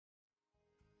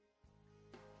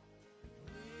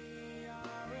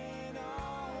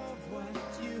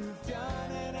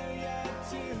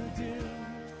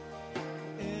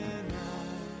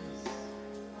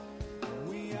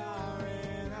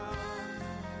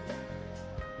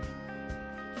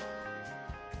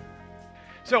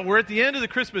So we're at the end of the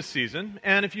Christmas season,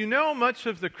 and if you know much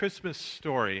of the Christmas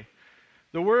story,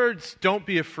 the words "don't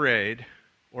be afraid"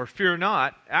 or "fear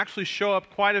not" actually show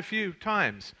up quite a few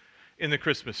times in the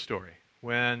Christmas story.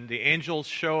 When the angels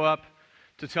show up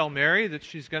to tell Mary that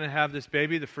she's going to have this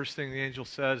baby, the first thing the angel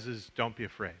says is, "Don't be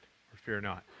afraid," or "fear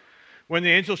not." When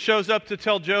the angel shows up to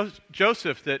tell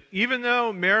Joseph that even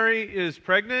though Mary is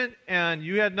pregnant and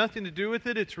you had nothing to do with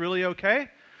it, it's really okay,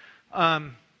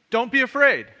 don't be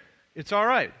afraid. It's all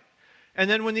right. And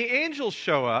then when the angels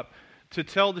show up to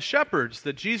tell the shepherds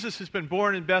that Jesus has been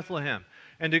born in Bethlehem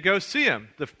and to go see him,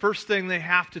 the first thing they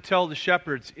have to tell the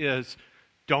shepherds is,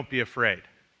 don't be afraid.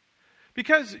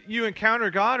 Because you encounter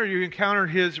God or you encounter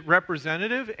his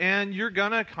representative and you're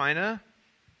going to kind of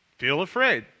feel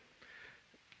afraid.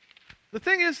 The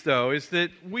thing is, though, is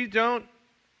that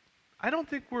I don't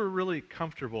think we're really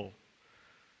comfortable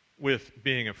with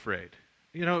being afraid.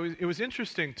 You know, it was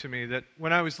interesting to me that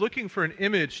when I was looking for an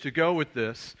image to go with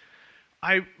this,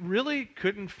 I really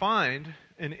couldn't find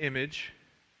an image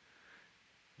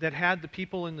that had the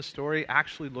people in the story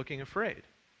actually looking afraid.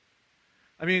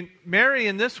 I mean, Mary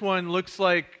in this one looks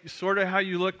like sort of how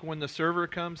you look when the server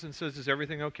comes and says, "Is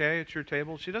everything okay at your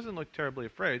table?" She doesn't look terribly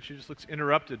afraid. She just looks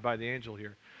interrupted by the angel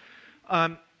here.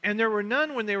 And there were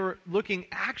none when they were looking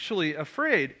actually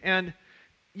afraid. And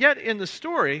yet in the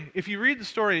story, if you read the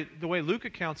story the way Luke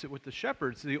accounts it with the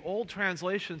shepherds, the old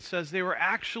translation says they were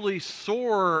actually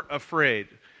sore afraid,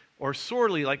 or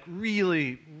sorely, like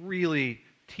really, really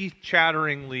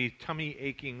teeth-chatteringly,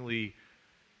 tummy-achingly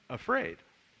afraid.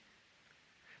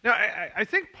 Now, I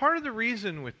think part of the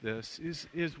reason with this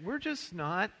is we're just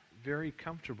not very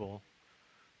comfortable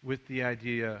with the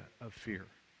idea of fear.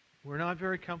 We're not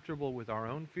very comfortable with our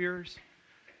own fears.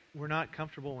 We're not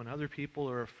comfortable when other people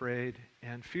are afraid,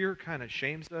 and fear kind of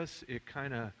shames us. It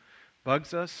kind of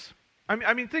bugs us.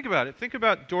 I mean, think about it. Think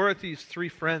about Dorothy's three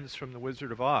friends from The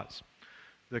Wizard of Oz.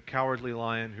 The Cowardly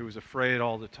Lion who was afraid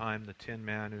all the time, the Tin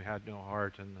Man who had no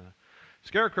heart, and the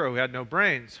Scarecrow who had no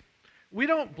brains. We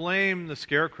don't blame the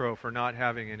Scarecrow for not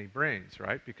having any brains,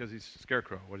 right? Because he's a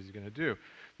Scarecrow. What is he going to do?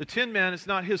 The Tin Man, it's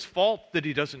not his fault that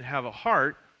he doesn't have a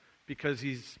heart because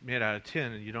he's made out of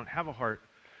tin and you don't have a heart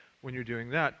when you're doing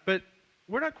that. But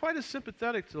we're not quite as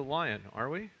sympathetic to the lion, are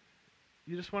we?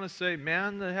 You just want to say,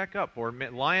 "Man the heck up," or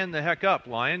 "Lion the heck up.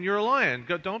 Lion, you're a lion.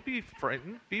 Don't be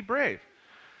frightened. Be brave.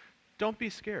 Don't be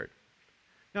scared."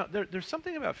 Now, there's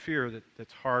something about fear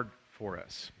that's hard for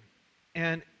us.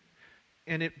 And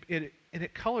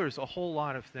it colors a whole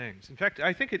lot of things. In fact,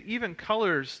 I think it even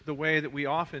colors the way that we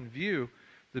often view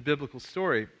the biblical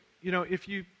story. You know, if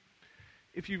you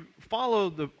follow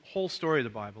the whole story of the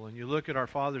Bible and you look at our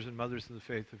fathers and mothers in the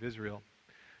faith of Israel,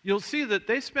 you'll see that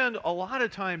they spend a lot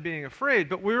of time being afraid,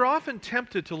 but we're often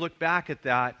tempted to look back at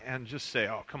that and just say,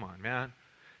 "Oh, come on, man.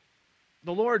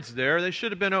 The Lord's there. They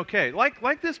should have been okay."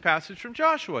 Like this passage from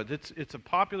Joshua. It's a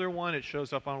popular one. It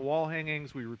shows up on wall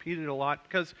hangings. We repeat it a lot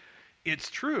because it's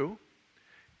true.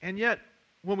 And yet,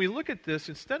 when we look at this,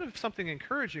 instead of something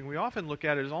encouraging, we often look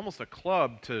at it as almost a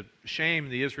club to shame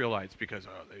the Israelites because,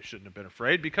 they shouldn't have been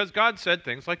afraid, because God said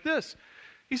things like this.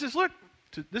 He says, look,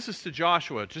 this is to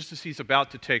Joshua, just as he's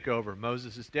about to take over.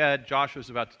 Moses is dead.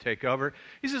 Joshua's about to take over.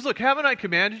 He says, "Look, haven't I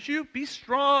commanded you? Be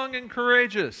strong and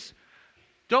courageous.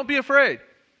 Don't be afraid.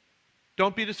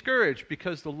 Don't be discouraged,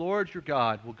 because the Lord your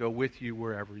God will go with you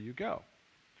wherever you go."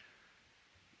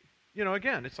 You know,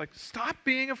 again, it's like, stop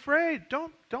being afraid.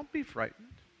 Don't be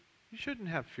frightened. You shouldn't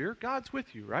have fear. God's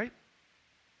with you, right?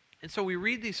 And so we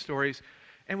read these stories,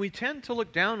 and we tend to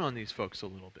look down on these folks a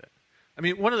little bit. I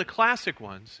mean, one of the classic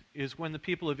ones is when the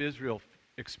people of Israel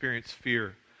experience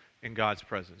fear in God's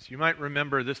presence. You might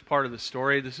remember this part of the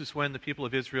story. This is when the people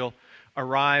of Israel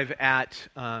arrive at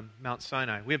Mount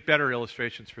Sinai. We have better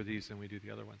illustrations for these than we do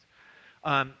the other ones.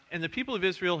 And the people of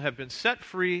Israel have been set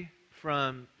free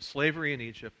from slavery in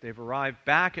Egypt. They've arrived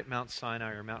back at Mount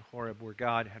Sinai or Mount Horeb, where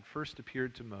God had first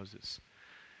appeared to Moses.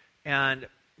 And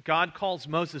God calls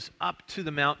Moses up to the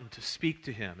mountain to speak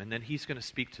to him, and then he's going to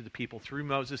speak to the people through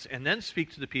Moses, and then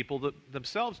speak to the people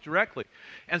themselves directly.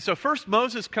 And so first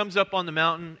Moses comes up on the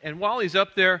mountain, and while he's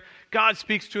up there, God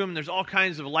speaks to him, and there's all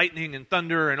kinds of lightning and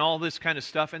thunder and all this kind of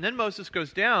stuff. And then Moses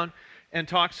goes down and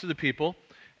talks to the people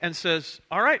and says,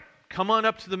 "All right, come on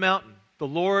up to the mountain. The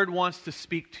Lord wants to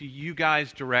speak to you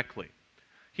guys directly.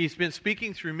 He's been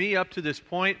speaking through me up to this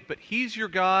point, but he's your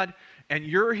God, and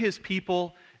you're his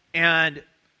people, and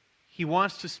he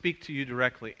wants to speak to you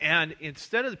directly." And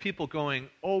instead of the people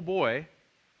going, "Oh boy,"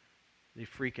 they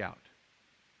freak out.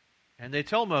 And they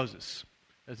tell Moses,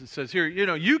 as it says here,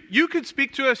 you could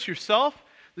speak to us yourself.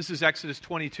 This is Exodus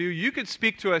 22. You could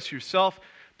speak to us yourself,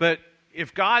 but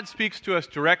if God speaks to us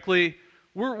directly,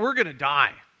 we're going to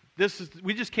die.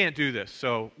 We just can't do this.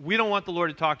 So we don't want the Lord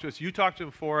to talk to us. You talk to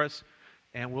him for us,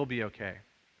 and we'll be okay.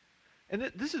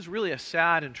 And this is really a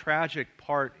sad and tragic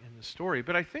part in the story.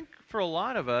 But I think for a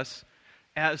lot of us,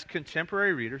 as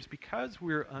contemporary readers, because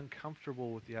we're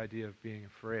uncomfortable with the idea of being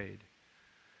afraid,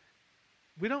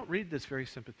 we don't read this very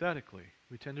sympathetically.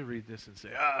 We tend to read this and say,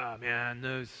 man,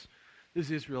 those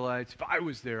Israelites, if I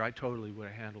was there, I totally would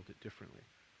have handled it differently.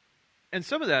 And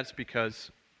some of that's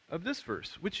because of this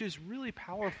verse, which is really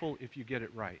powerful if you get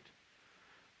it right.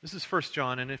 This is 1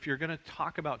 John, and if you're going to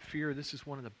talk about fear, this is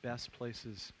one of the best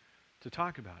places to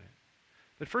talk about it.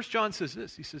 But 1 John says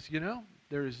this. He says,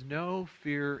 there is no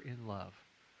fear in love.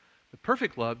 The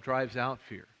perfect love drives out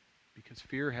fear, because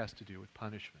fear has to do with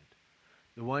punishment.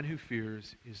 The one who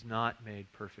fears is not made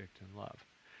perfect in love.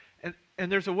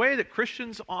 And there's a way that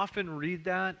Christians often read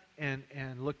that and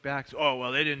look back, so, oh,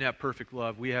 well, they didn't have perfect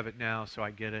love. We have it now, so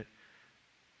I get it.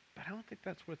 But I don't think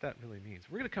that's what that really means.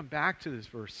 We're going to come back to this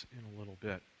verse in a little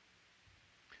bit.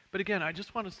 But again, I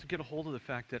just want us to get a hold of the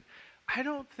fact that I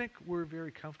don't think we're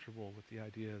very comfortable with the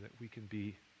idea that we can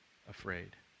be afraid.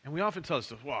 And we often tell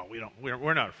ourselves, well,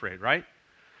 we're not afraid, right?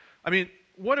 I mean,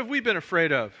 what have we been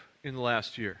afraid of in the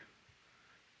last year?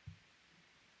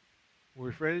 Were we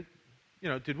afraid?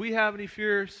 Did we have any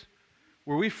fears?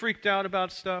 Were we freaked out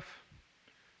about stuff?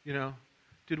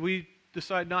 Did we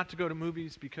decide not to go to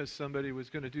movies because somebody was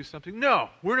going to do something? No,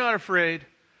 we're not afraid.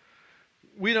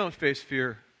 We don't face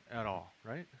fear at all,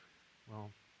 right? Well,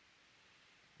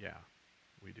 yeah,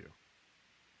 we do.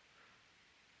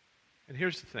 And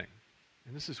here's the thing,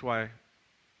 and this is why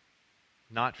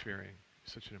not fearing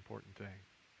is such an important thing.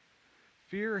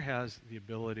 Fear has the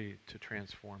ability to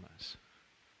transform us.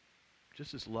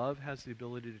 Just as love has the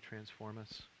ability to transform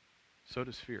us, so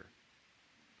does fear.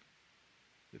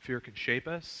 That fear can shape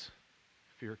us.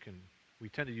 We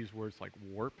tend to use words like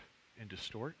warp and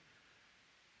distort.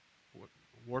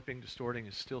 Warping, distorting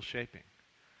is still shaping.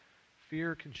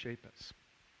 Fear can shape us,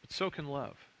 but so can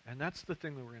love. And that's the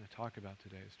thing that we're going to talk about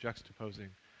today, is juxtaposing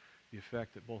the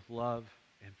effect that both love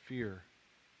and fear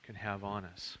can have on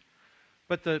us.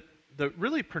 But the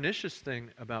really pernicious thing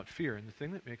about fear, and the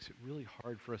thing that makes it really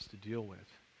hard for us to deal with,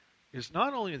 is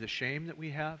not only the shame that we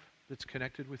have that's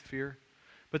connected with fear,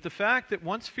 but the fact that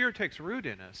once fear takes root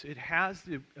in us, it has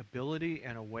the ability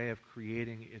and a way of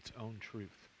creating its own truth.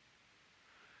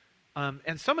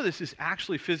 And some of this is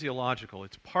actually physiological.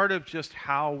 It's part of just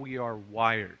how we are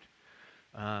wired.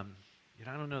 I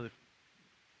don't know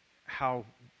how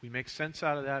we make sense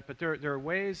out of that, but there are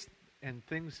ways and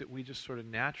things that we just sort of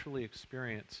naturally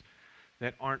experience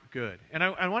that aren't good. And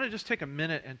I want to just take a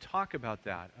minute and talk about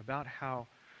that, about how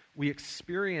we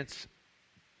experience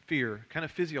fear kind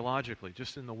of physiologically,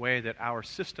 just in the way that our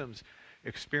systems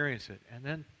experience it. And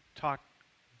then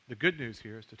the good news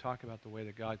here is to talk about the way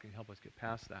that God can help us get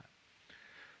past that.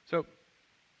 So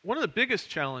one of the biggest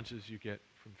challenges you get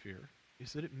from fear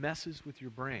is that it messes with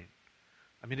your brain.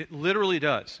 I mean, it literally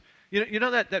does. You know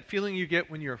that feeling you get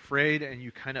when you're afraid and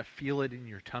you kind of feel it in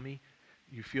your tummy?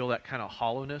 You feel that kind of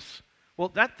hollowness? Well,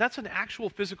 that's an actual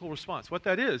physical response. What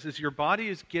that is your body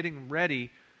is getting ready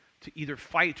to either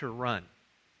fight or run.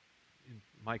 In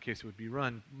my case, it would be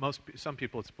run. Some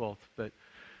people, it's both. But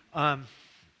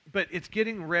it's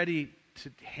getting ready to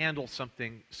handle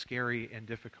something scary and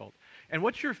difficult. And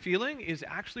what you're feeling is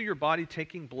actually your body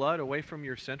taking blood away from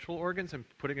your central organs and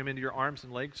putting them into your arms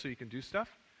and legs so you can do stuff.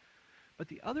 But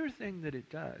the other thing that it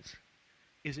does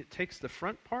is it takes the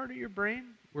front part of your brain,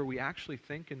 where we actually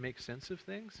think and make sense of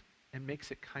things, and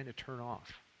makes it kind of turn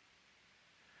off.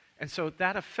 And so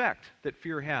that effect that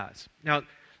fear has. Now,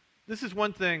 this is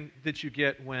one thing that you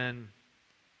get when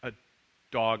a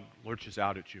dog lurches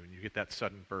out at you and you get that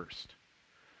sudden burst.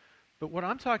 But what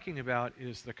I'm talking about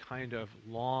is the kind of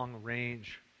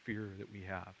long-range fear that we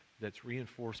have that's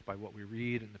reinforced by what we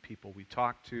read and the people we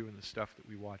talk to and the stuff that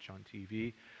we watch on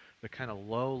TV, the kind of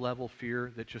low-level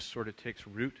fear that just sort of takes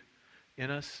root in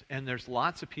us. And there's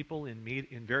lots of people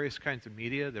in various kinds of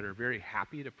media that are very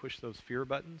happy to push those fear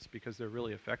buttons because they're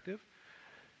really effective.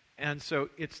 And so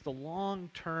it's the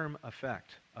long-term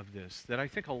effect of this that I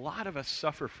think a lot of us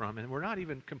suffer from, and we're not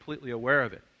even completely aware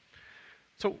of it.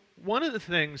 So one of the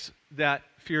things that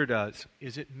fear does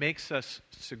is it makes us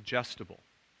suggestible.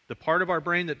 The part of our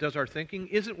brain that does our thinking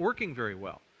isn't working very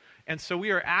well. And so we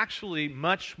are actually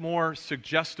much more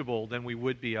suggestible than we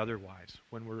would be otherwise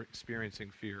when we're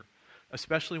experiencing fear,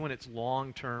 especially when it's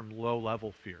long-term,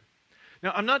 low-level fear.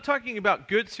 Now, I'm not talking about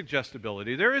good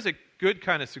suggestibility. There is a good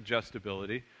kind of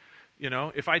suggestibility.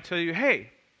 If I tell you,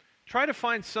 hey, try to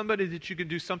find somebody that you can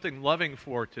do something loving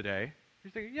for today,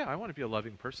 You're thinking, yeah, I want to be a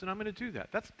loving person. I'm going to do that.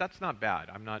 That's not bad.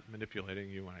 I'm not manipulating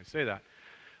you when I say that.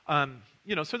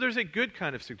 So there's a good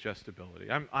kind of suggestibility.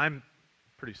 I'm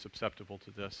pretty susceptible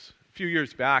to this. A few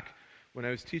years back, when I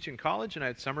was teaching college and I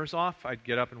had summers off, I'd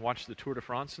get up and watch the Tour de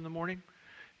France in the morning.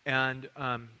 And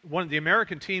one of the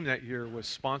American team that year was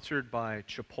sponsored by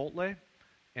Chipotle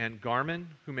and Garmin,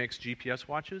 who makes GPS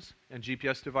watches and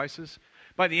GPS devices.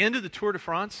 By the end of the Tour de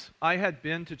France, I had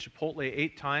been to Chipotle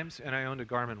 8 times, and I owned a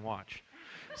Garmin watch.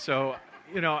 So,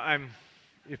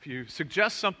 if you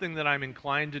suggest something that I'm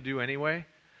inclined to do anyway,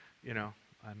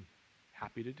 I'm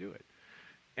happy to do it.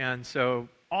 And so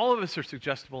all of us are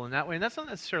suggestible in that way, and that's not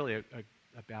necessarily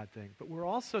a bad thing, but we're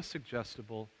also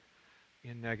suggestible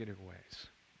in negative ways.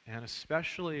 And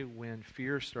especially when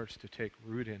fear starts to take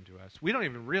root into us. We don't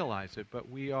even realize it, but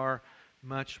we are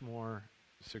much more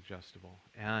suggestible.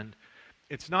 And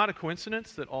it's not a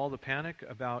coincidence that all the panic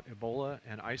about Ebola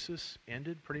and ISIS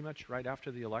ended pretty much right after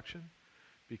the election,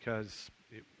 because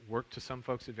it worked to some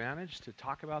folks' advantage to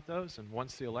talk about those. And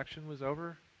once the election was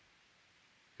over,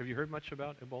 have you heard much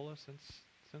about Ebola since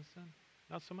then?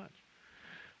 Not so much.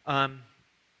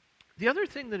 The other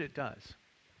thing that it does,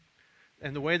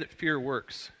 and the way that fear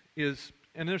works is,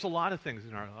 and there's a lot of things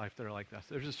in our life that are like this.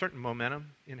 There's a certain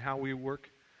momentum in how we work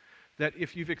that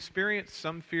if you've experienced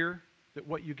some fear, that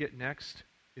what you get next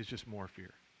is just more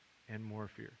fear and more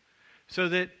fear. So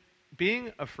that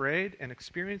being afraid and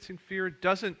experiencing fear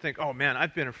doesn't think, oh man,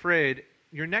 I've been afraid.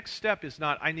 Your next step is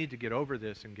not, I need to get over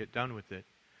this and get done with it.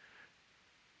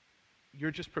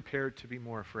 You're just prepared to be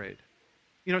more afraid.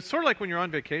 It's sort of like when you're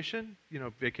on vacation.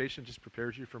 Vacation just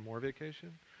prepares you for more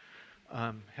vacation.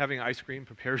 Having ice cream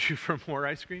prepares you for more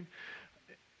ice cream.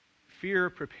 Fear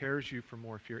prepares you for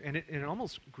more fear. And it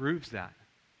almost grooves that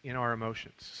in our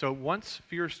emotions. So once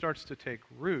fear starts to take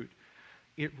root,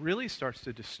 it really starts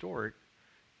to distort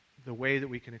the way that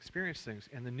we can experience things.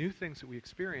 And the new things that we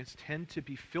experience tend to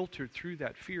be filtered through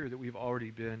that fear that we've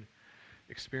already been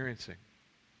experiencing.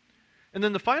 And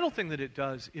then the final thing that it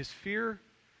does is fear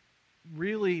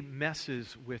really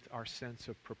messes with our sense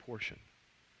of proportion.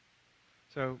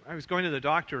 So I was going to the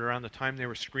doctor around the time they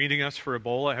were screening us for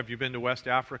Ebola. Have you been to West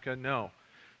Africa? No.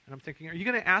 And I'm thinking, are you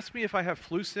going to ask me if I have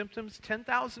flu symptoms?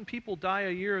 10,000 people die a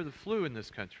year of the flu in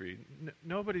this country.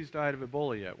 Nobody's died of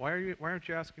Ebola yet. Why aren't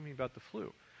you asking me about the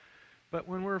flu? But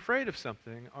when we're afraid of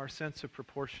something, our sense of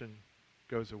proportion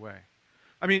goes away.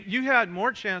 I mean, you had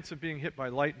more chance of being hit by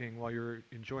lightning while you were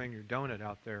enjoying your donut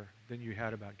out there than you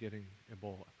had about getting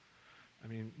Ebola. I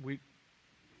mean, we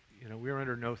were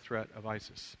under no threat of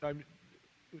ISIS.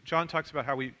 John talks about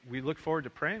how we look forward to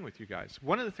praying with you guys.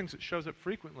 One of the things that shows up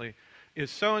frequently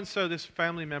is, so-and-so, this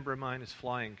family member of mine is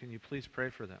flying. Can you please pray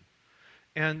for them?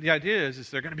 And the idea is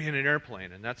they're going to be in an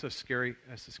airplane, and that's a scary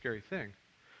thing.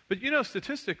 But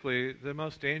statistically, the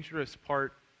most dangerous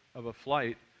part of a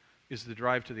flight is the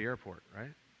drive to the airport,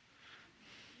 right?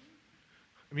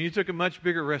 I mean, you took a much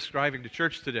bigger risk driving to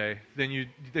church today than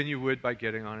you would by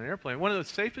getting on an airplane. One of the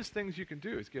safest things you can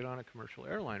do is get on a commercial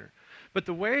airliner. But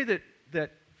the way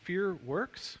that fear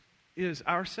works is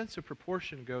our sense of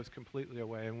proportion goes completely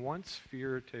away. And once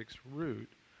fear takes root,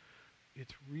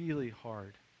 it's really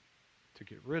hard to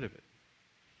get rid of it.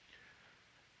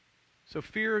 So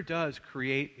fear does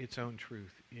create its own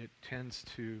truth. It tends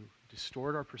to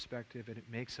distort our perspective, and it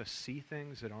makes us see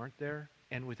things that aren't there.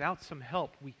 And without some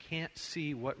help, we can't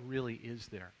see what really is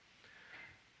there.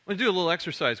 I'm going to do a little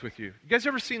exercise with you. You guys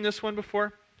ever seen this one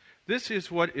before? This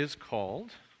is what is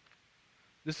called,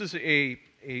 this is a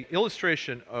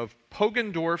illustration of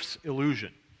Poggendorf's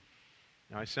illusion.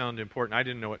 Now, I sound important. I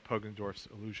didn't know what Poggendorf's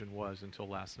illusion was until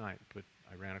last night, but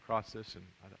I ran across this and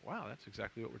I thought, wow, that's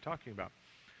exactly what we're talking about.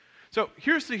 So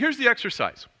here's the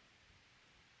exercise.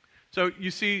 So you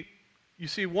see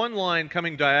one line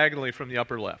coming diagonally from the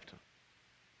upper left,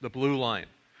 the blue line.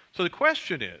 So the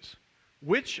question is,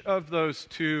 which of those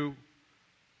two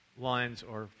lines,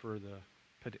 or for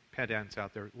the pedants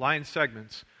out there, line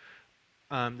segments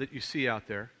that you see out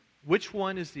there, which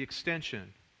one is the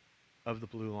extension of the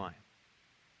blue line?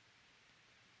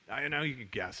 I know you can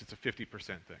guess it's a 50%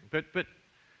 thing, but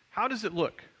how does it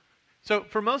look? So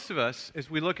for most of us, as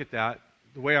we look at that,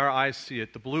 the way our eyes see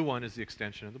it, the blue one is the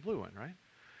extension of the blue one, right?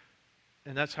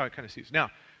 And that's how it kind of sees. Now,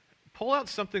 pull out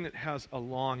something that has a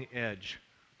long edge,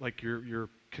 like your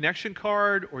connection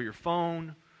card or your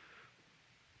phone,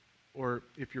 or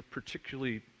if you're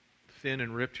particularly thin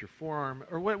and ripped, your forearm,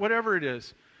 or whatever it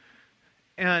is,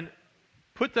 and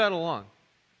put that along.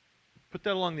 Put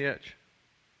that along the edge.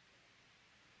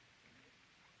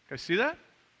 Guys see that?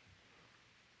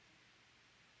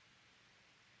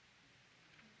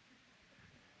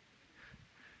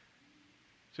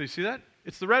 So you see that?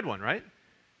 It's the red one, right?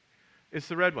 It's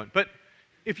the red one. But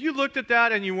if you looked at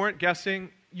that and you weren't guessing,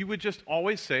 you would just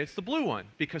always say it's the blue one,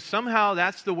 because somehow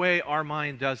that's the way our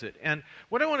mind does it. And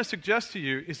what I want to suggest to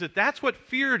you is that that's what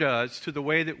fear does to the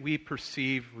way that we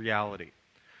perceive reality.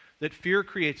 That fear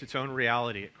creates its own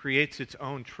reality. It creates its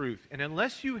own truth. And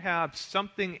unless you have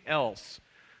something else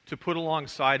to put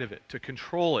alongside of it, to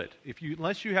control it,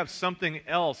 unless you have something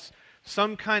else,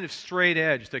 some kind of straight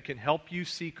edge that can help you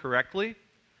see correctly,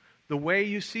 the way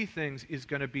you see things is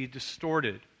going to be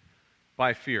distorted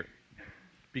by fear.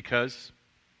 Because,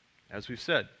 as we've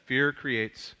said, fear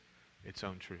creates its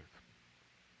own truth.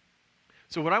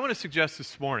 So what I want to suggest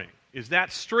this morning is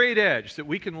that straight edge that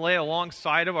we can lay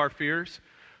alongside of our fears,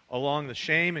 along the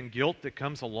shame and guilt that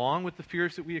comes along with the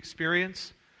fears that we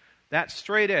experience, that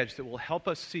straight edge that will help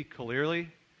us see clearly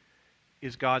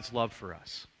is God's love for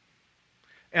us.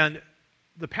 And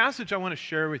the passage I want to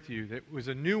share with you that was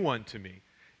a new one to me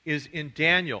is in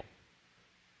Daniel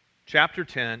chapter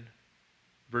 10,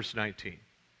 verse 19.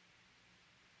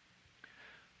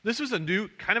 This was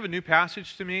kind of a new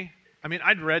passage to me. I mean,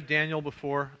 I'd read Daniel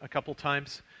before a couple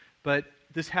times, but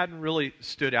this hadn't really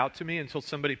stood out to me until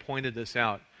somebody pointed this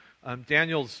out.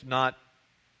 Daniel's not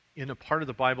in a part of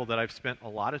the Bible that I've spent a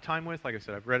lot of time with. Like I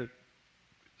said, I've read it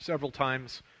several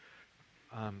times.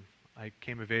 I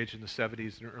came of age in the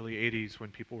 70s and early 80s when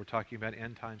people were talking about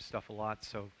end time stuff a lot,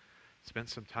 so spent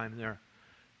some time there.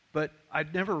 But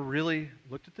I'd never really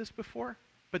looked at this before.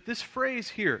 But this phrase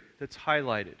here that's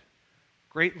highlighted,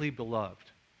 greatly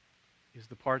beloved, is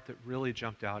the part that really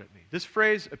jumped out at me. This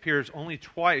phrase appears only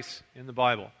twice in the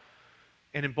Bible.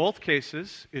 And in both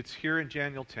cases, it's here in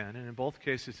Daniel 10, and in both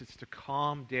cases, it's to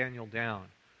calm Daniel down,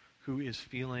 who is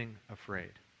feeling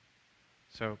afraid.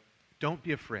 So, don't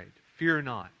be afraid. Fear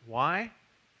not. Why?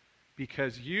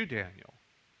 Because you, Daniel,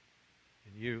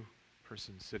 and you,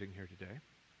 person sitting here today,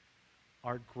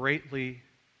 are greatly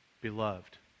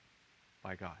beloved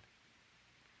by God.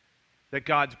 That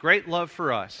God's great love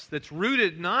for us, that's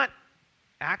rooted not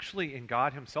actually in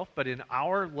God himself, but in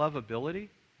our lovability.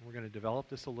 We're going to develop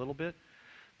this a little bit.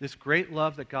 This great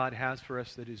love that God has for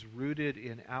us that is rooted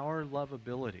in our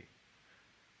lovability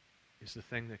is the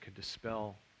thing that can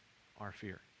dispel our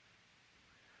fear.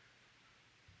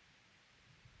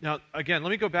 Now, again, let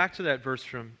me go back to that verse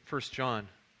from 1 John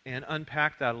and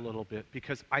unpack that a little bit,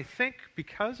 because I think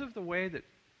because of the way that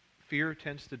fear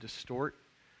tends to distort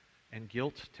and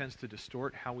guilt tends to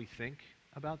distort how we think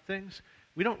about things,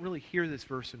 we don't really hear this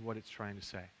verse and what it's trying to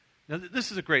say. Now,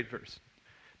 this is a great verse.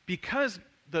 Because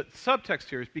the subtext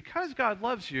here is because God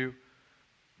loves you,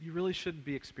 you really shouldn't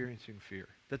be experiencing fear.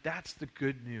 That's the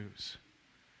good news.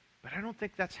 But I don't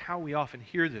think that's how we often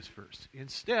hear this verse.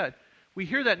 Instead, we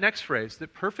hear that next phrase,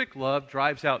 that perfect love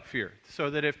drives out fear. So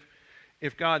that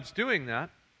if God's doing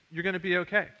that, you're going to be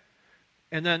okay.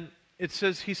 And then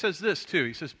he says this too.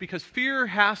 He says, because fear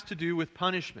has to do with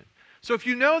punishment. So if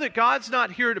you know that God's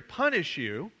not here to punish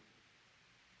you,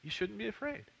 you shouldn't be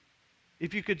afraid.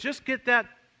 If you could just get that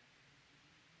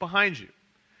behind you,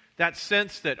 that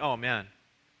sense that, oh man,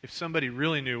 if somebody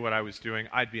really knew what I was doing,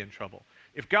 I'd be in trouble.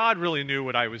 If God really knew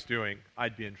what I was doing,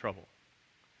 I'd be in trouble.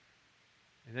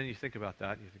 And then you think about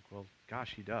that and you think, well,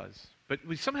 gosh, he does. But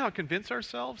we somehow convince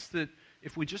ourselves that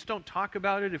if we just don't talk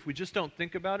about it, if we just don't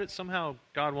think about it, somehow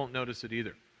God won't notice it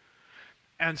either.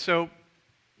 And so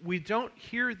we don't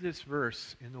hear this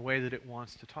verse in the way that it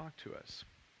wants to talk to us.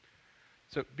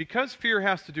 So because fear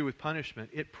has to do with punishment,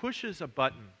 it pushes a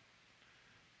button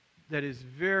that is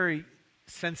very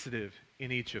sensitive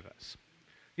in each of us.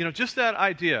 You know, just that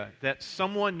idea that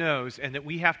someone knows and that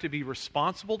we have to be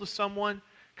responsible to someone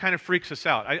kind of freaks us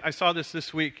out. I saw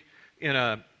this week in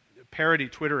a parody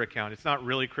Twitter account. It's not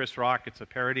really Chris Rock, it's a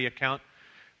parody account.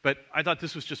 But I thought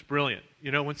this was just brilliant.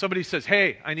 You know, when somebody says,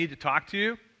 hey, I need to talk to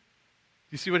you,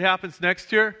 you see what happens next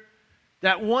here?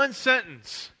 That one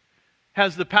sentence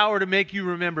has the power to make you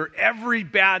remember every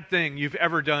bad thing you've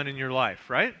ever done in your life,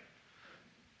 right?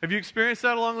 Have you experienced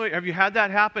that along the way? Have you had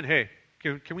that happen? Hey,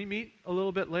 can we meet a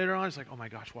little bit later on? It's like, oh my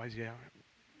gosh, why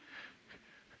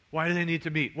do they need to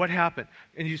meet? What happened?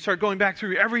 And you start going back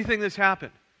through everything that's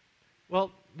happened.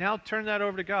 Well, now turn that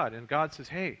over to God. And God says,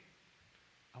 hey,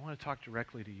 I want to talk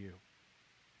directly to you.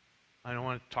 I don't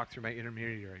want to talk through my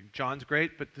intermediary. John's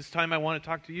great, but this time I want to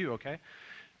talk to you, okay?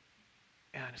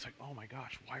 And it's like, oh my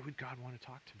gosh, why would God want to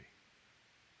talk to me?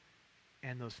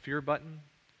 And that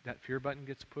fear button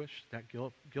gets pushed, that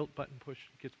guilt button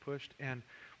gets pushed, and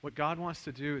what God wants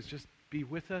to do is just be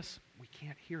with us. We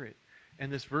can't hear it.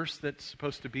 And this verse that's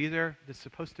supposed to be there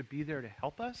to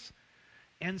help us,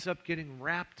 ends up getting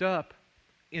wrapped up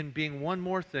in being one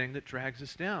more thing that drags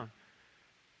us down.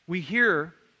 We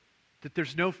hear that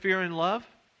there's no fear in love.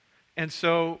 And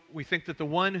so we think that the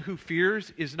one who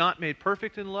fears is not made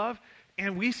perfect in love.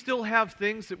 And we still have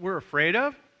things that we're afraid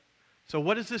of. So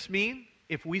what does this mean?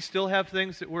 If we still have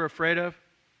things that we're afraid of,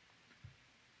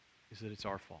 is that it's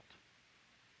our fault.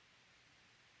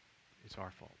 It's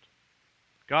our fault.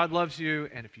 God loves you,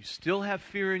 and if you still have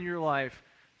fear in your life,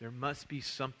 there must be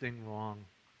something wrong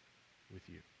with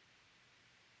you.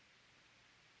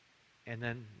 And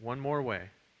then one more way.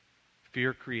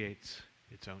 Fear creates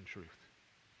its own truth.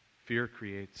 Fear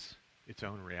creates its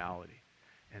own reality.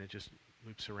 And it just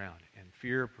loops around. And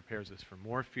fear prepares us for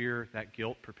more fear. That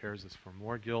guilt prepares us for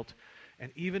more guilt.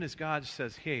 And even as God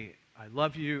says, hey, I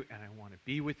love you and I want to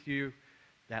be with you,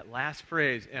 that last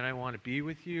phrase, and I want to be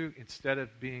with you, instead of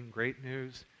being great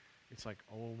news, it's like,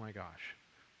 oh my gosh,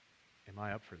 am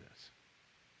I up for this?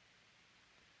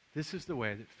 This is the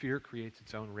way that fear creates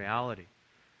its own reality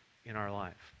in our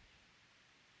life.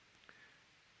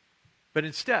 But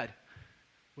instead,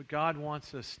 what God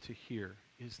wants us to hear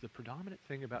is the predominant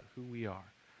thing about who we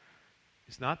are.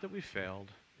 It's not that we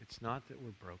failed. It's not that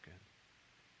we're broken.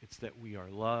 It's that we are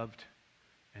loved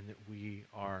and that we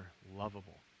are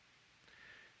lovable.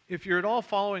 If you're at all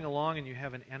following along and you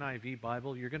have an NIV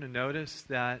Bible, you're going to notice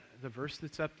that the verse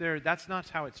that's up there, that's not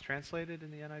how it's translated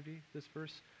in the NIV, this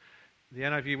verse. The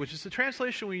NIV, which is the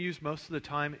translation we use most of the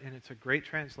time, and it's a great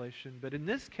translation. But in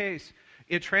this case,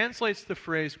 it translates the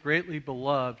phrase greatly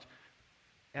beloved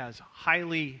as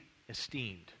highly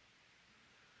esteemed.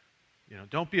 You know,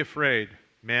 don't be afraid,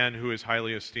 man who is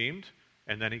highly esteemed.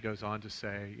 And then he goes on to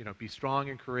say, you know, be strong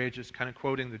and courageous, kind of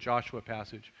quoting the Joshua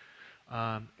passage.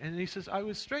 And he says, I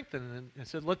was strengthened. And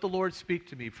said, let the Lord speak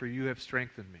to me, for you have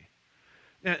strengthened me.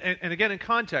 And again, in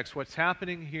context, what's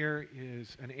happening here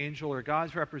is an angel or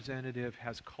God's representative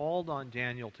has called on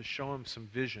Daniel to show him some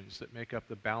visions that make up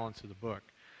the balance of the book.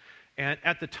 And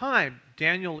at the time,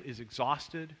 Daniel is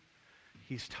exhausted.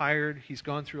 He's tired. He's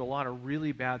gone through a lot of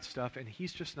really bad stuff, and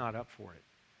he's just not up for it.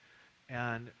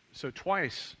 And so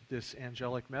twice, this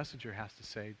angelic messenger has to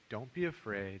say, don't be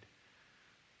afraid,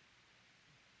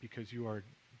 because you are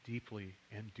deeply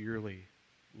and dearly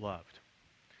loved.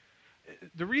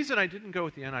 The reason I didn't go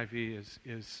with the NIV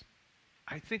is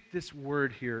I think this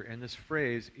word here and this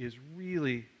phrase is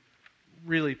really,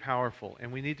 really powerful,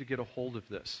 and we need to get a hold of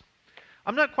this.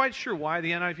 I'm not quite sure why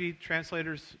the NIV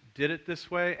translators did it this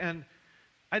way, and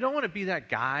I don't want to be that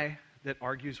guy that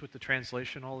argues with the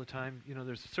translation all the time. You know,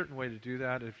 there's a certain way to do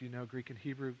that. If you know Greek and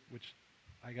Hebrew, which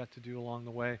I got to do along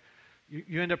the way,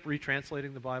 you end up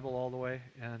retranslating the Bible all the way,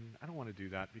 and I don't want to do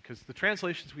that because the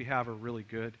translations we have are really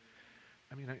good.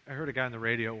 I mean, I heard a guy on the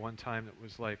radio one time that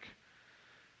was like,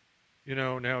 you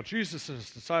know, now Jesus and his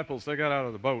disciples, they got out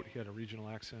of the boat. He had a regional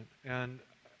accent. And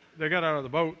they got out of the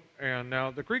boat, and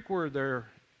now the Greek word there,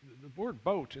 the word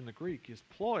boat in the Greek is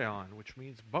ploion, which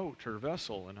means boat or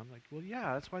vessel. And I'm like, well,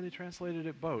 yeah, that's why they translated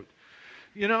it boat.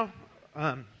 You know,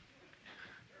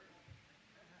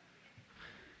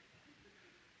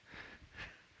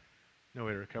 no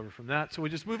way to recover from that, so we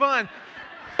just move on.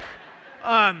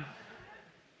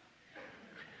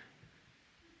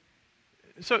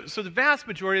 So the vast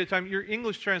majority of the time, your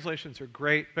English translations are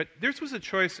great, but this was a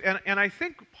choice, and I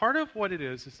think part of what it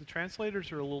is the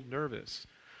translators are a little nervous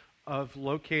of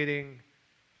locating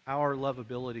our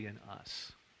lovability in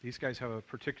us. These guys have a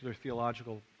particular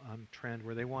theological trend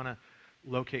where they want to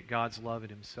locate God's love in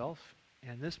himself,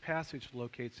 and this passage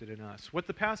locates it in us. What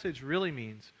the passage really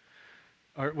means,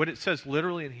 or what it says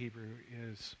literally in Hebrew,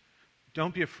 is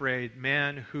don't be afraid,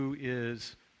 man who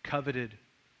is coveted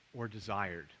or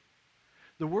desired.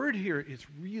 The word here is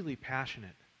really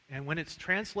passionate, and when it's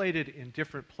translated in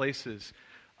different places,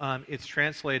 it's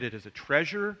translated as a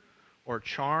treasure or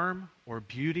charm or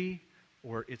beauty,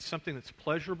 or it's something that's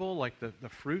pleasurable, like the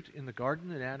fruit in the garden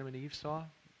that Adam and Eve saw.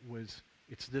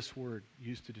 It's this word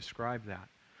used to describe that.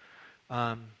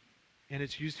 And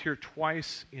it's used here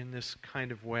twice in this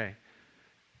kind of way.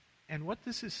 And what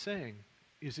this is saying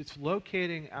is it's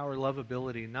locating our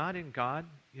lovability not in God,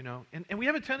 you know, and we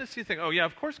have a tendency to think, oh yeah,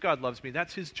 of course God loves me,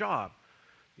 that's his job.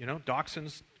 You know,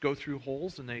 dachshunds go through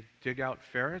holes and they dig out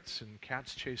ferrets, and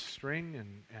cats chase string,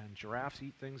 and giraffes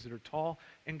eat things that are tall,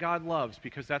 and God loves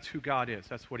because that's who God is,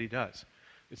 that's what he does.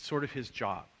 It's sort of his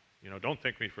job. You know, don't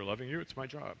thank me for loving you, it's my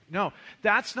job. No,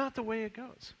 that's not the way it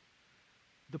goes.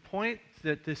 The point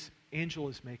that this angel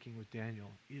is making with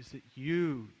Daniel is that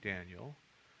you, Daniel,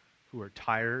 who are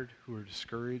tired, who are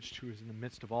discouraged, who is in the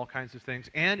midst of all kinds of things,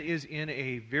 and is in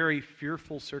a very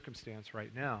fearful circumstance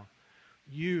right now,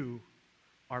 you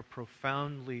are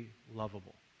profoundly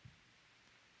lovable.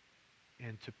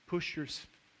 And to push your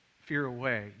fear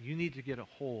away, you need to get a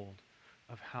hold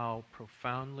of how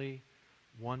profoundly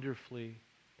wonderfully,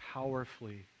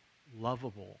 powerfully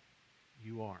lovable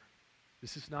you are.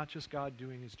 This is not just God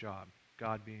doing his job,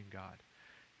 God being God.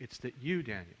 It's that you,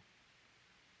 Daniel,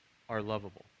 are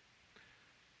lovable.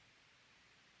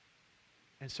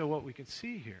 And so what we can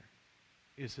see here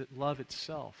is that love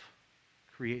itself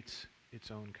creates its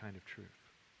own kind of truth.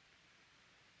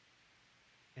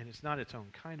 And it's not its own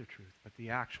kind of truth, but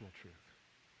the actual truth.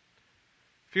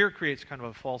 Fear creates kind of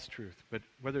a false truth, but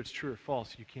whether it's true or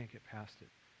false, you can't get past it.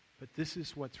 But this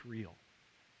is what's real.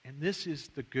 And this is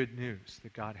the good news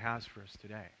that God has for us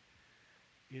today,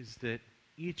 is that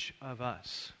each of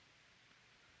us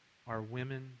are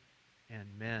women and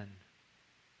men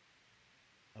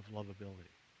of lovability.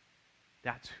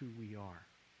 That's who we are.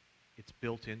 It's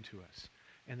built into us.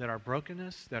 And that our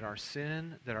brokenness, that our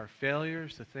sin, that our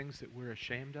failures, the things that we're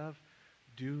ashamed of,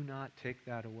 do not take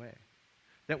that away.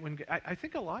 That when I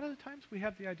think a lot of the times we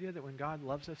have the idea that when God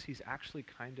loves us, he's actually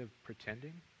kind of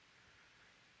pretending.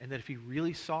 And that if he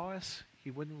really saw us,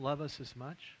 he wouldn't love us as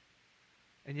much.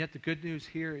 And yet the good news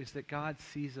here is that God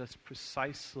sees us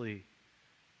precisely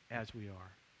as we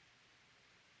are.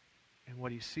 And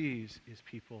what he sees is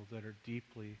people that are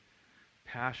deeply,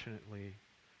 passionately,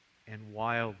 and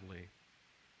wildly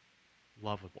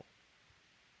lovable.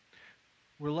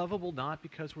 We're lovable not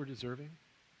because we're deserving,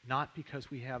 not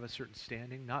because we have a certain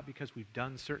standing, not because we've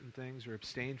done certain things or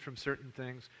abstained from certain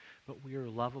things, but we are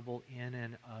lovable in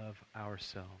and of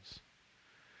ourselves.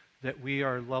 That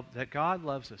that God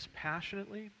loves us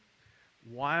passionately,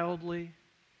 wildly,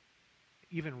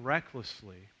 even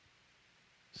recklessly,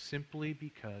 simply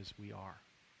because we are.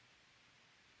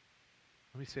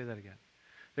 Let me say that again.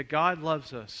 That God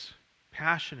loves us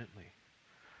passionately,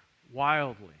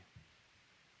 wildly,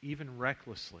 even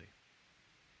recklessly,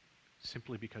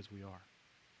 simply because we are.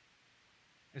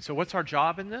 And so what's our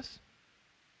job in this?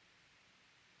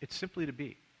 It's simply to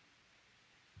be.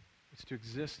 It's to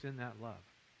exist in that love.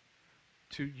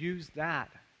 To use that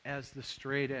as the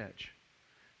straight edge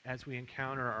as we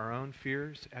encounter our own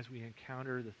fears, as we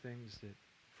encounter the things that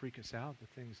freak us out,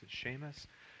 the things that shame us,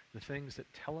 the things that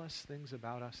tell us things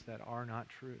about us that are not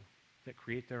true, that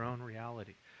create their own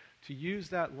reality. To use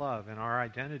that love and our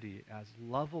identity as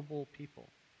lovable people,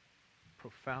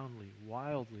 profoundly,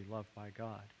 wildly loved by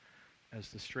God, as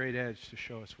the straight edge to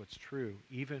show us what's true,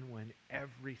 even when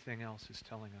everything else is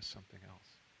telling us something else.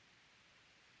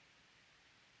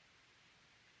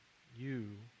 You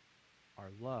are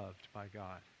loved by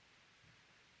God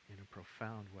in a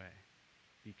profound way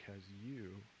because you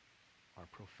are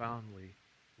profoundly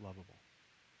lovable.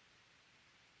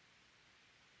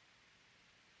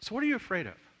 So what are you afraid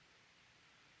of?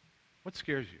 What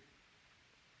scares you?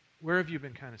 Where have you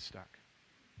been kind of stuck?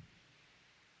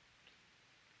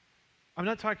 I'm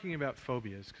not talking about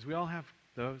phobias, because we all have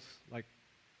those. Like,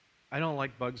 I don't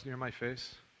like bugs near my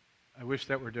face. I wish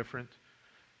that were different,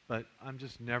 but I'm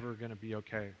just never going to be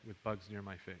okay with bugs near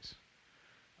my face.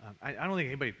 I don't think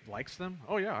anybody likes them.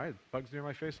 Oh yeah, I had bugs near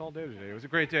my face all day today. It was a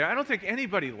great day. I don't think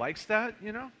anybody likes that,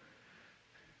 you know?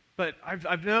 But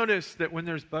I've noticed that when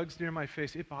there's bugs near my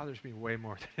face, it bothers me way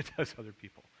more than it does other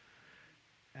people.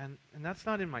 And that's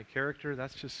not in my character.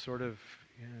 That's just sort of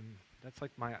that's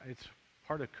like it's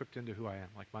part of cooked into who I am,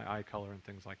 like my eye color and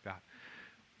things like that.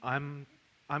 I'm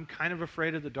kind of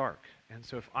afraid of the dark. And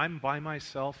so if I'm by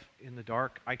myself in the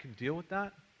dark, I can deal with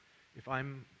that.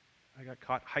 I got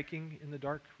caught hiking in the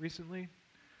dark recently.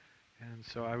 And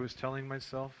so I was telling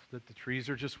myself that the trees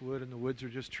are just wood and the woods are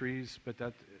just trees, but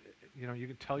that, you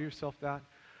can tell yourself that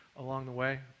along the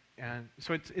way. And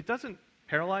so it doesn't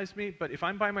paralyze me, but if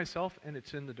I'm by myself and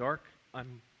it's in the dark,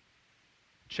 I'm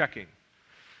checking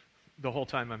the whole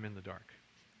time I'm in the dark.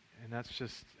 And that's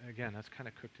just, again, that's kind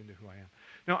of cooked into who I am.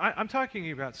 Now, I'm talking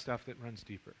about stuff that runs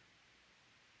deeper.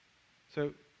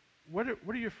 So what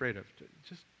are you afraid of?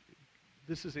 Just,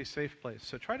 this is a safe place.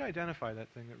 So try to identify that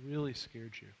thing that really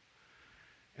scared you.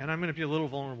 And I'm going to be a little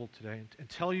vulnerable today and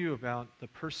tell you about the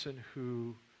person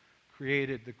who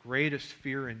created the greatest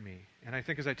fear in me. And I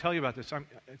think as I tell you about this,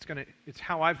 it's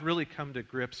how I've really come to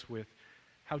grips with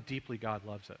how deeply God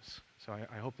loves us. So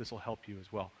I hope this will help you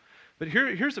as well. But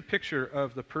here's a picture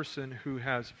of the person who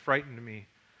has frightened me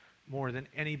more than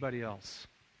anybody else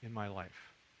in my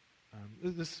life.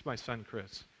 This is my son,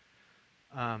 Chris.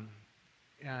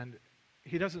 And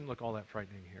he doesn't look all that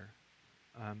frightening here.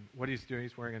 What he's doing,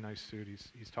 he's wearing a nice suit,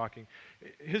 he's talking.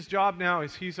 His job now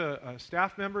is he's a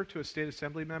staff member to a state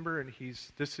assembly member, and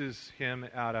this is him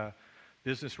at a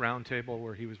business roundtable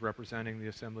where he was representing the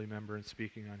assembly member and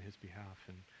speaking on his behalf,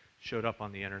 and showed up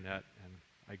on the internet, and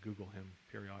I Google him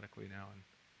periodically now, and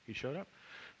he showed up.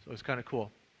 So it's kind of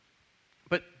cool.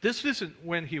 But this isn't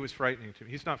when he was frightening to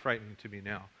me. He's not frightening to me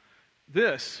now.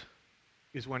 This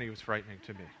is when he was frightening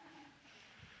to me.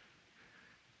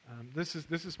 This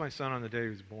is my son on the day he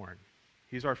was born.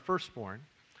 He's our firstborn.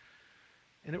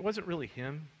 And it wasn't really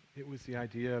him. It was the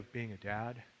idea of being a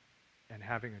dad and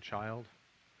having a child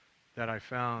that I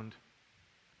found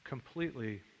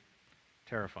completely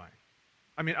terrifying.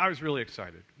 I mean, I was really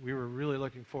excited. We were really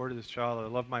looking forward to this child. I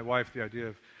love my wife. The idea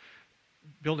of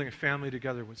building a family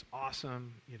together was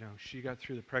awesome. You know, she got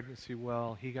through the pregnancy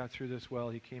well. He got through this well.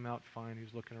 He came out fine. He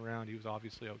was looking around. He was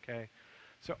obviously okay.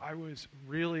 So I was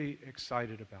really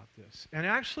excited about this. And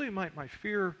actually, my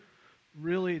fear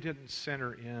really didn't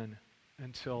center in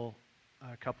until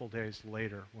a couple days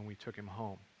later when we took him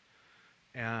home.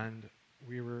 And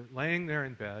we were laying there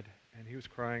in bed, and he was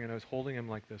crying, and I was holding him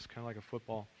like this, kind of like a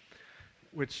football,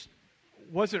 which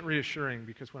wasn't reassuring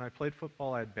because when I played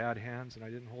football, I had bad hands, and I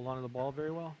didn't hold on to the ball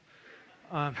very well.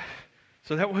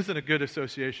 So that wasn't a good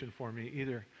association for me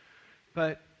either.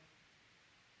 But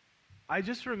I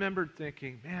just remembered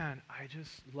thinking, man, I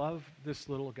just love this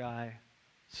little guy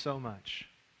so much.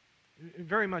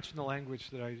 Very much in the language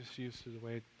that I just used to the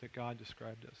way that God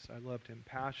described us. I loved him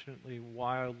passionately,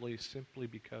 wildly, simply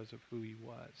because of who he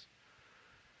was.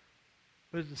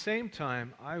 But at the same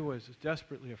time, I was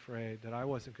desperately afraid that I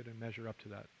wasn't going to measure up to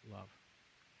that love.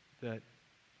 That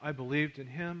I believed in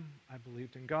him, I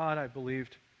believed in God, I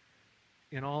believed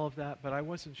in all of that, but I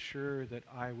wasn't sure that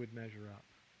I would measure up.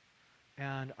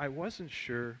 And I wasn't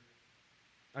sure,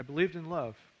 I believed in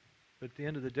love, but at the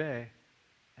end of the day,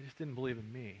 I just didn't believe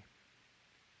in me.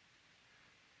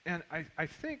 And I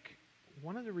think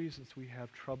one of the reasons we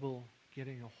have trouble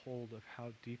getting a hold of how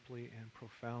deeply and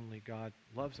profoundly God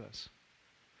loves us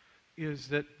is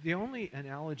that the only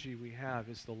analogy we have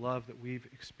is the love that we've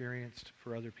experienced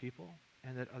for other people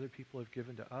and that other people have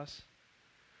given to us.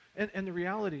 And the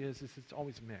reality is it's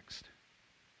always mixed.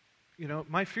 You know,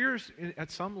 my fears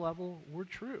at some level were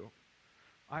true.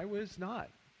 I was not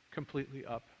completely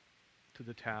up to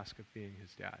the task of being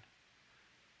his dad.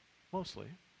 Mostly,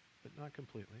 but not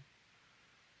completely.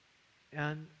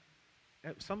 And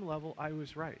at some level, I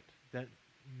was right, that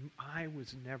I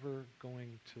was never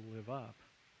going to live up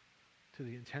to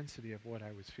the intensity of what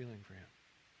I was feeling for him.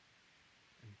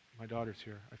 And my daughter's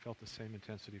here. I felt the same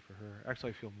intensity for her.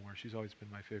 Actually, I feel more. She's always been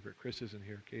my favorite. Chris isn't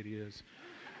here. Katie is.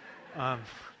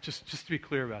 Just to be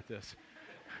clear about this.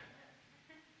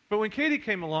 But when Katie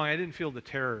came along, I didn't feel the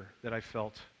terror that I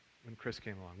felt when Chris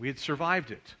came along. We had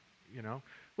survived it, you know,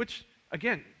 which,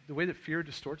 again, the way that fear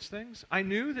distorts things. I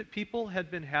knew that people had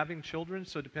been having children,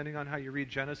 so depending on how you read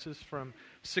Genesis, from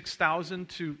 6,000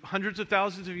 to hundreds of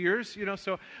thousands of years, you know,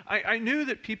 so I knew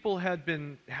that people had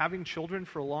been having children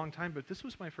for a long time, but this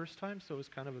was my first time, so it was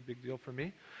kind of a big deal for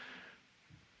me.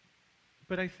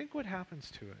 But I think what happens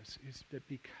to us is that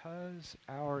because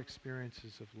our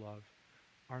experiences of love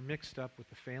are mixed up with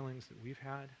the failings that we've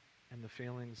had and the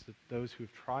failings that those who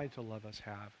have tried to love us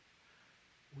have,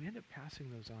 we end up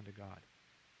passing those on to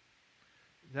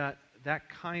God. That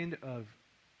kind of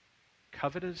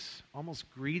covetous, almost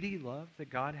greedy love that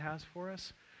God has for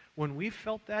us, when we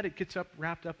felt that, it gets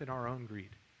wrapped up in our own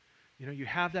greed. You know, you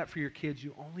have that for your kids.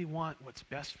 You only want what's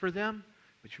best for them,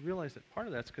 but you realize that part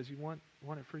of that's because you want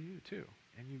it for you too.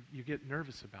 And you get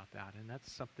nervous about that, and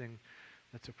that's something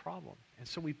that's a problem. And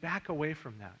so we back away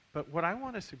from that. But what I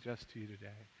want to suggest to you today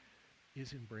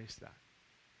is embrace that.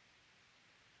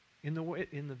 In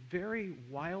the very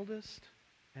wildest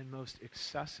and most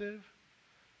excessive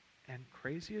and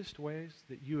craziest ways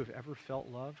that you have ever felt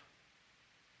love,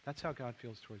 that's how God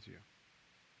feels towards you.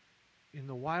 In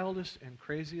the wildest and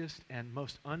craziest and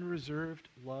most unreserved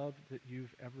love that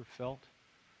you've ever felt,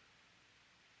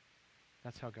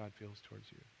 that's how God feels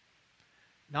towards you.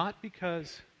 Not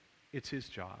because it's his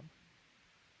job,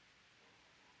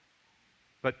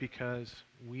 but because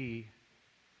we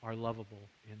are lovable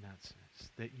in that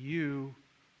sense, that you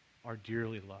are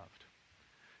dearly loved.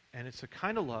 And it's the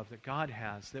kind of love that God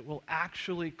has that will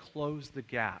actually close the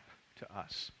gap to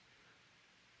us.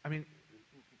 I mean,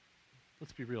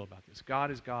 let's be real about this.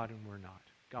 God is God and we're not.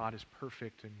 God is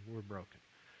perfect and we're broken.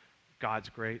 God's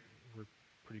great, we're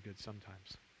pretty good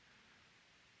sometimes.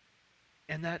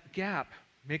 And that gap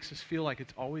makes us feel like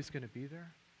it's always going to be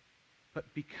there. But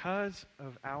because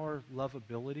of our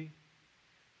lovability,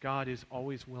 God is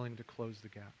always willing to close the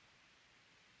gap.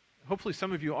 Hopefully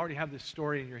some of you already have this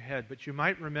story in your head, but you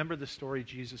might remember the story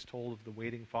Jesus told of the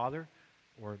waiting father,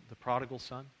 or the prodigal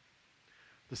son.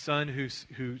 The son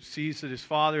who sees that his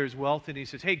father is wealthy, and he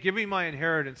says, hey, give me my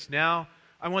inheritance now.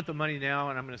 I want the money now,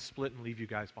 and I'm going to split and leave you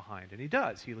guys behind. And he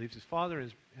does. He leaves his father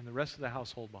and the rest of the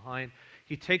household behind.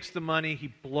 He takes the money.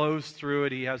 He blows through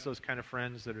it. He has those kind of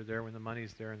friends that are there when the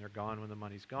money's there, and they're gone when the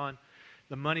money's gone.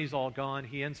 The money's all gone.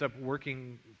 He ends up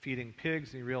working, feeding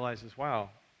pigs, and he realizes, wow,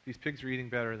 these pigs are eating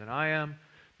better than I am.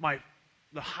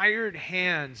 The hired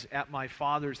hands at my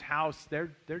father's house, they're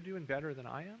doing better than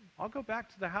I am. I'll go back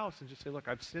to the house and just say, look,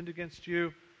 I've sinned against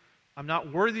you. I'm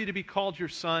not worthy to be called your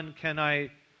son. Can I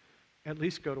at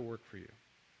least go to work for you?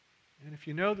 And if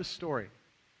you know the story,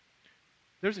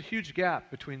 there's a huge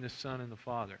gap between the son and the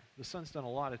father. The son's done a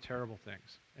lot of terrible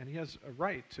things, and he has a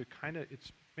right to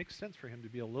it makes sense for him to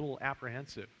be a little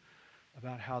apprehensive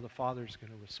about how the father's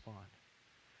going to respond.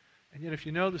 And yet if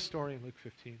you know the story in Luke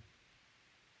 15,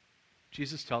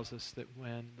 Jesus tells us that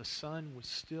when the son was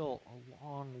still a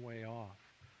long way off,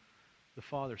 the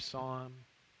father saw him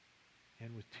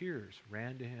and with tears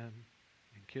ran to him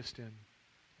and kissed him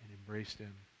and embraced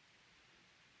him.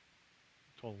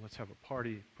 Told him, let's have a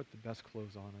party, put the best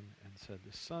clothes on him, and said,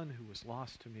 the son who was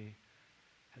lost to me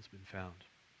has been found.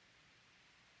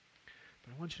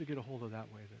 But I want you to get a hold of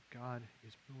that way, that God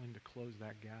is willing to close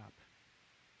that gap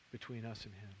between us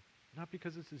and him. Not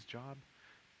because it's his job,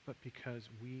 but because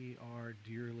we are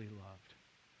dearly loved.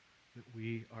 That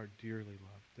we are dearly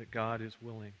loved. That God is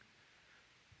willing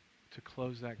to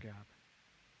close that gap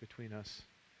between us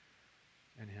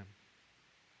and him.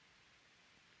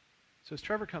 So as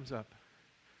Trevor comes up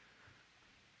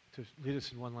to lead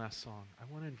us in one last song,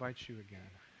 I want to invite you again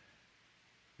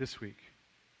this week,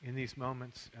 in these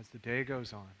moments as the day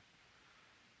goes on,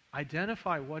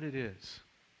 identify what it is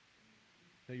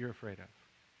that you're afraid of.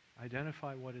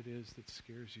 Identify what it is that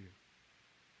scares you.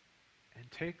 And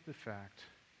take the fact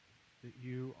that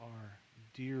you are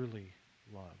dearly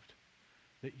loved,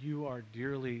 that you are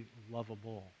dearly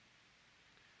lovable,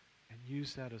 and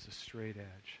use that as a straight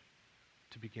edge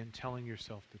to begin telling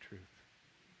yourself the truth,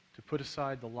 to put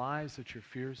aside the lies that your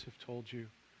fears have told you,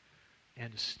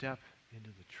 and to step into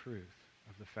the truth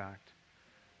of the fact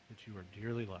that you are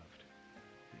dearly loved,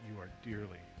 that you are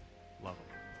dearly lovable.